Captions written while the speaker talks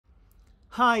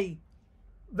Hi,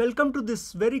 welcome to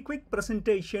this very quick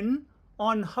presentation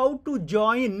on how to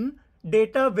join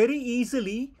data very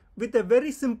easily with a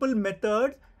very simple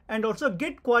method and also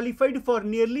get qualified for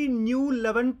nearly new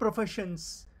 11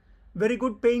 professions. Very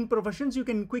good paying professions. You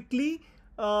can quickly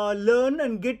learn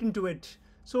and get into it.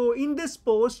 So in this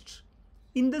post,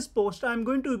 I'm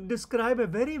going to describe a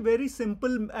very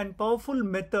simple and powerful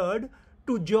method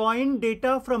to join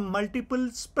data from multiple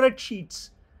spreadsheets.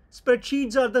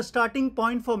 Spreadsheets are the starting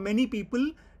point for many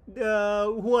people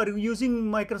who are using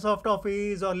Microsoft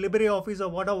Office or LibreOffice or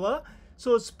whatever.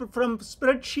 So from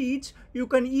spreadsheets, you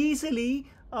can easily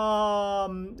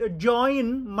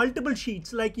join multiple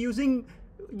sheets, like using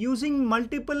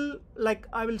multiple, like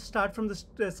I will start from the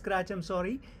scratch, I'm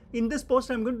sorry. In this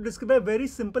post, I'm going to describe a very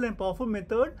simple and powerful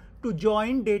method to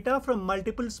join data from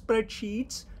multiple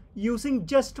spreadsheets using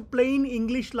just plain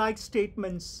English-like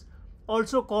statements,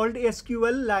 also called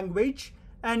SQL language,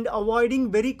 and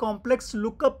avoiding very complex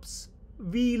lookups,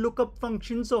 VLOOKUP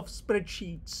functions of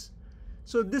spreadsheets.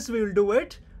 So this we will do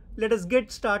it. Let us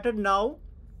get started now.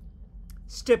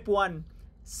 Step 1.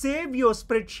 Save your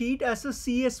spreadsheet as a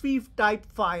CSV type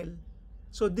file.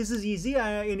 So this is easy.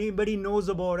 Anybody knows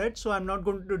about it. So I'm not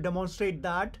going to demonstrate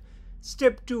that.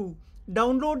 Step 2.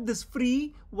 Download this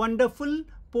free, wonderful,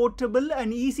 portable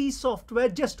and easy software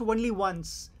just only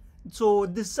once. So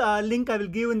this link I will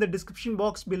give in the description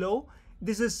box below.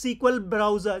 This is SQL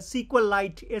browser,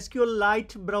 SQLite,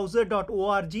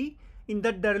 sqlitebrowser.org. In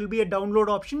that there will be a download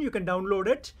option. You can download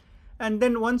it. And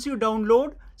then once you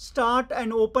download, start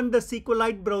and open the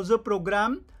SQLite browser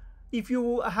program. If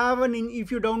you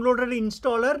downloaded an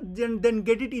installer, then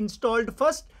get it installed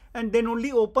first and then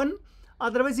only open.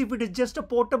 Otherwise, if it is just a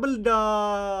portable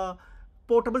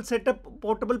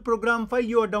program file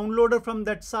you are downloaded from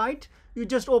that site, you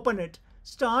just open it.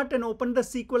 Start and open the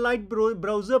SQLite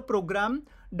browser program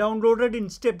downloaded in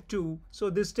step 2. So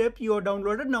this step you are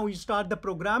downloaded. Now you start the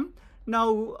program.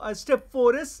 Now step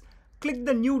 4 is click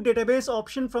the new database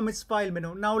option from its file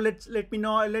menu. Now let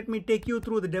me take you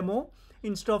through the demo.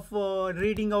 Instead of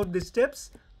reading out the steps,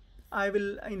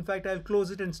 I'll close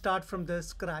it and start from the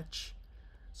scratch.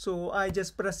 So I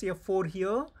just press F4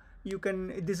 here.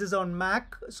 This is on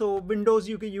Mac. So Windows,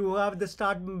 you have the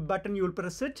start button. You will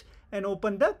press it and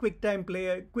open the QuickTime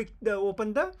Player.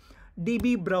 Open the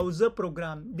DB browser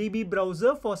program. DB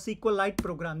browser for SQLite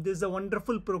program. This is a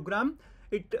wonderful program.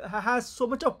 It has so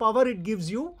much of power it gives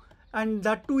you, and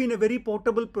that too in a very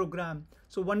portable program.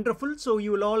 So wonderful. So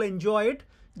you will all enjoy it.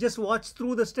 Just watch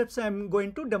through the steps I'm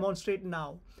going to demonstrate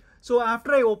now. So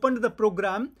after I opened the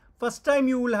program, first time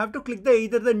you will have to click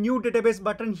either the new database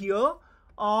button here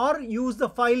or use the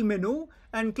file menu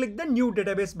and click the new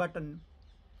database button.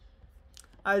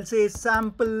 I'll say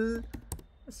sample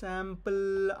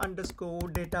underscore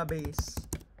database,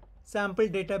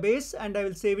 and I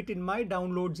will save it in my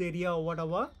downloads area or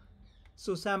whatever.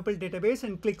 So sample database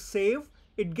and click save.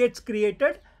 It gets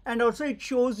created and also it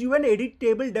shows you an edit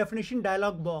table definition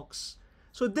dialog box.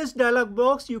 So this dialog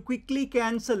box, you quickly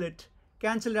cancel it.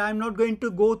 I'm not going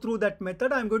to go through that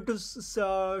method. I'm going to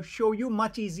show you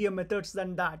much easier methods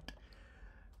than that.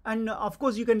 And of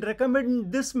course, you can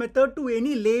recommend this method to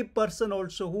any lay person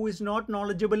also who is not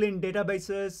knowledgeable in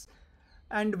databases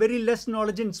and very less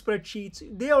knowledge in spreadsheets.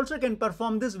 They also can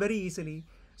perform this very easily.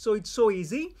 So it's so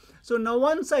easy. So now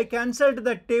once I cancelled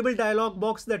that table dialog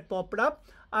box that popped up,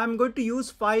 I'm going to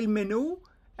use file menu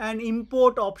and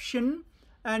import option.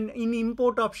 And in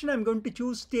import option, I'm going to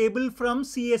choose table from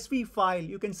CSV file.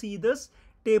 You can see this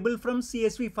table from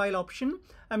CSV file option.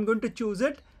 I'm going to choose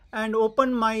it and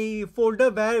open my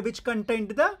folder which contained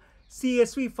the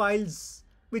CSV files,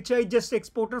 which I just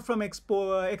exported from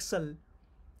Excel.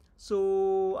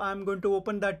 So I'm going to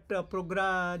open that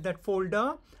that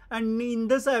folder, and in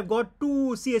this I've got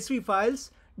two CSV files,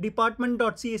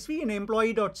 department.csv and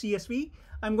employee.csv.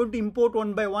 I'm going to import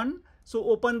one by one. So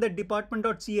open the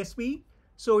department.csv.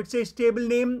 So it says table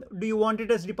name. Do you want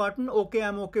it as department? Okay,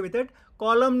 I'm okay with it.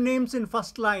 Column names in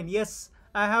first line. Yes,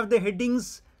 I have the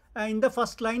headings in the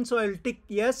first line, so I'll tick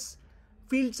yes.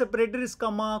 Field separator is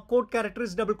comma, quote character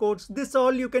is double quotes. This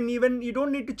all you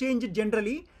don't need to change it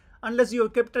generally unless you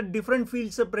have kept a different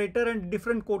field separator and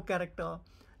different quote character.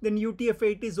 Then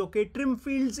UTF-8 is okay. Trim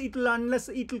fields, it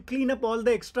will clean up all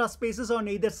the extra spaces on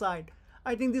either side.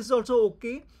 I think this is also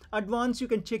okay. Advanced, you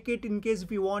can check it in case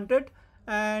if you want it.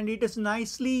 And it is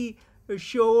nicely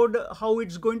showed how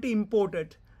it's going to import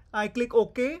it. I click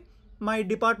OK. My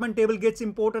department table gets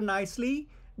imported nicely.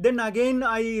 Then again,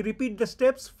 I repeat the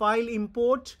steps. File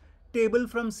import table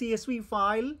from CSV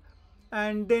file,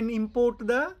 and then import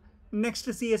the next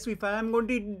CSV file. I'm going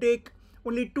to take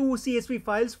only two CSV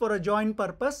files for a join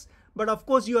purpose. But of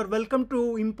course, you are welcome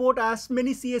to import as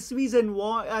many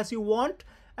CSVs as you want,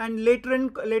 and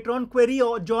later on query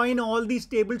or join all these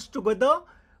tables together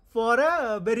for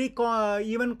a very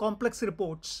even complex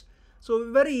reports.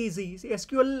 So very easy.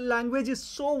 SQL language is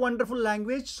so wonderful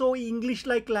language, so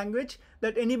English-like language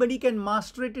that anybody can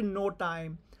master it in no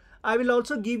time. I will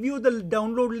also give you the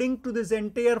download link to this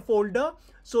entire folder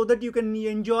so that you can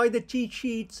enjoy the cheat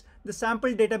sheets, the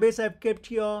sample database I've kept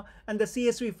here, and the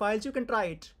CSV files. You can try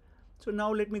it. So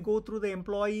now let me go through the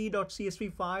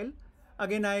employee.csv file.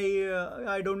 Again,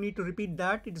 I don't need to repeat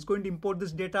that. It is going to import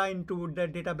this data into the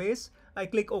database. I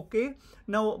click OK.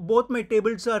 Now both my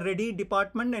tables are ready,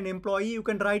 department and employee. You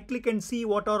can right click and see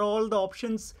what are all the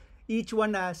options each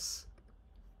one has.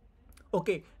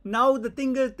 Okay, now the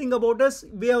thing about us,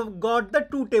 we have got the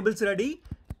two tables ready.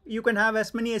 You can have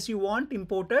as many as you want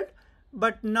imported.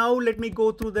 But now let me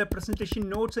go through the presentation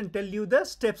notes and tell you the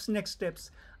next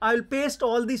steps. I will paste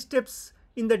all these steps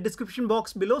in the description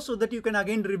box below so that you can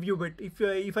again review it.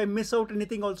 If I miss out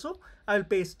anything also, I'll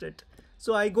paste it.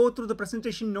 So I go through the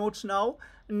presentation notes now.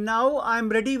 Now I'm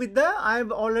ready with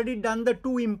I've already done the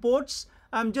two imports.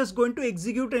 I'm just going to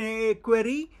execute a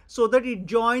query so that it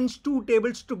joins two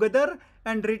tables together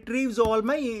and retrieves all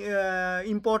my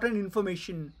important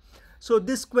information. So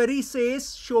this query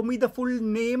says, show me the full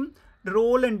name,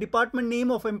 role and department name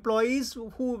of employees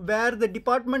where the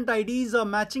department IDs are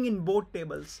matching in both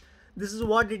tables. This is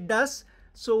what it does.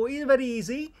 So it's very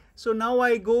easy. So now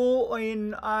I go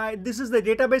in, this is the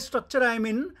database structure I'm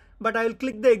in, but I'll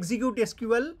click the execute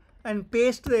SQL and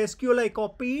paste the SQL I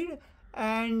copied.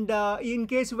 And in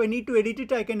case if I need to edit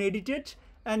it, I can edit it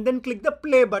and then click the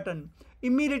play button.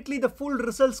 Immediately the full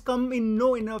results come in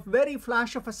a very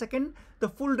flash of a second. The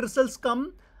full results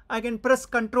come. I can press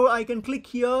control, I can click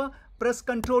here, press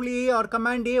Control A or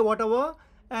Command A, whatever,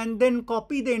 and then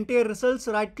copy the entire results,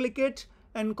 right click it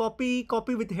and copy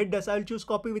with headers. I'll choose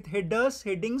copy with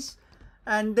headings,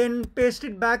 and then paste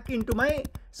it back into my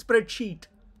spreadsheet.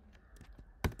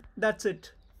 That's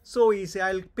it. So easy.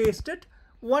 I'll paste it.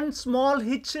 One small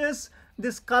hitch is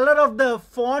this color of the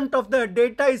font of the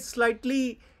data is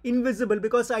slightly invisible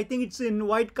because I think it's in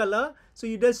white color. So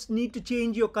you just need to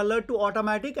change your color to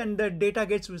automatic and the data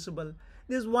gets visible.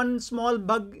 There's one small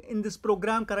bug in this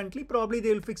program currently. Probably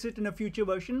they will fix it in a future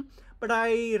version. But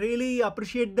I really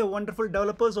appreciate the wonderful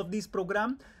developers of this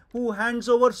program who hands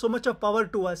over so much of power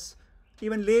to us.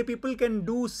 Even lay people can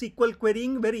do SQL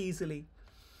querying very easily.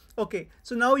 Okay,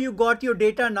 so now you got your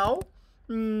data now.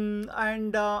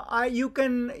 And you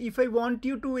can, if I want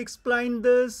you to explain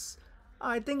this,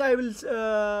 I think I will,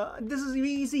 this is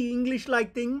easy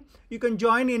English-like thing. You can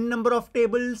join n number of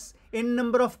tables, n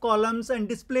number of columns and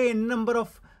display n number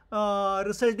of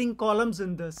resulting columns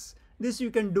in this. This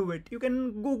you can do it. You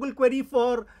can Google query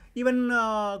for even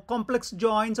complex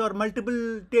joins or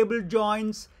multiple table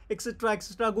joins, etc.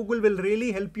 etc. Google will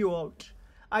really help you out.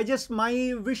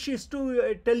 My wish is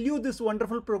to tell you this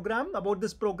wonderful program, about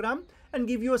this program, and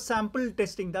give you a sample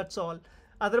testing, that's all.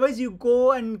 Otherwise, you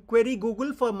go and query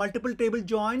Google for multiple table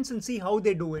joins and see how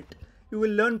they do it. You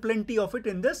will learn plenty of it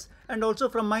in this, and also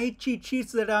from my cheat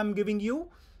sheets that I'm giving you.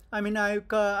 I mean, I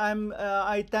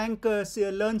thank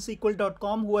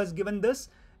learnsql.com who has given this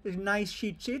nice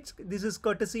cheat sheets. This is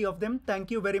courtesy of them. Thank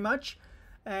you very much.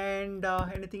 And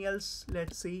anything else?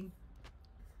 Let's see.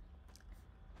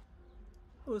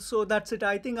 So that's it.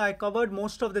 I think I covered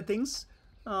most of the things.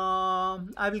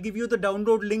 I will give you the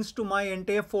download links to my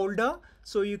entire folder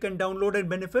so you can download and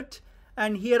benefit.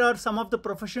 And here are some of the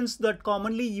professions that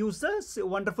commonly use the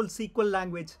wonderful SQL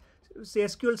language.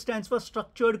 SQL stands for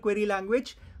Structured Query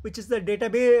Language, which is the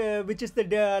database, which is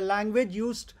the language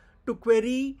used to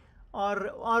query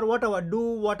or whatever, do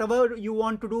whatever you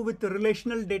want to do with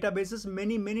relational databases.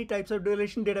 Many types of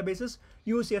relational databases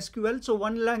use SQL. So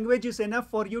one language is enough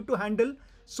for you to handle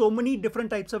so many different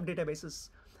types of databases.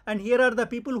 And here are the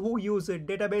people who use it: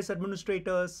 database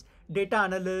administrators, data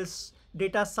analysts,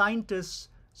 data scientists,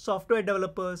 software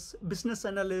developers, business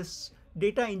analysts,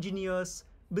 data engineers,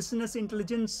 business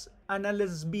intelligence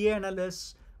analysts, BA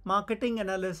analysts, marketing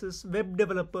analysts, web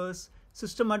developers,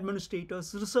 system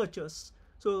administrators, researchers.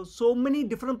 So many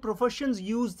different professions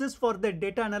use this for their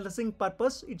data analyzing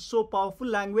purpose. It's so powerful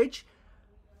language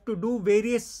to do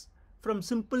various, from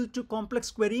simple to complex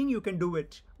querying. You can do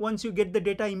it once you get the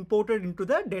data imported into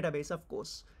the database, of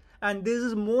course. And this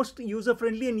is most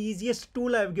user-friendly and easiest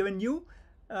tool I've given you,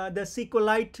 the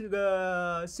SQLite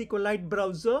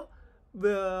browser.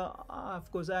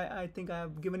 Of course, I think I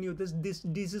have given you this.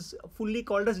 This is fully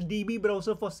called as DB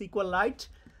browser for SQLite.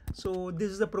 So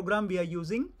this is the program we are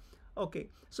using. Okay,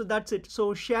 so that's it.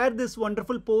 So share this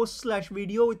wonderful post slash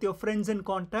video with your friends and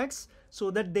contacts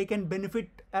so that they can benefit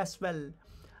as well.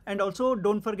 And also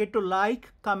don't forget to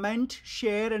like, comment,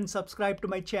 share and subscribe to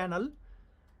my channel.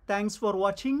 Thanks for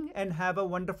watching and have a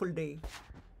wonderful day.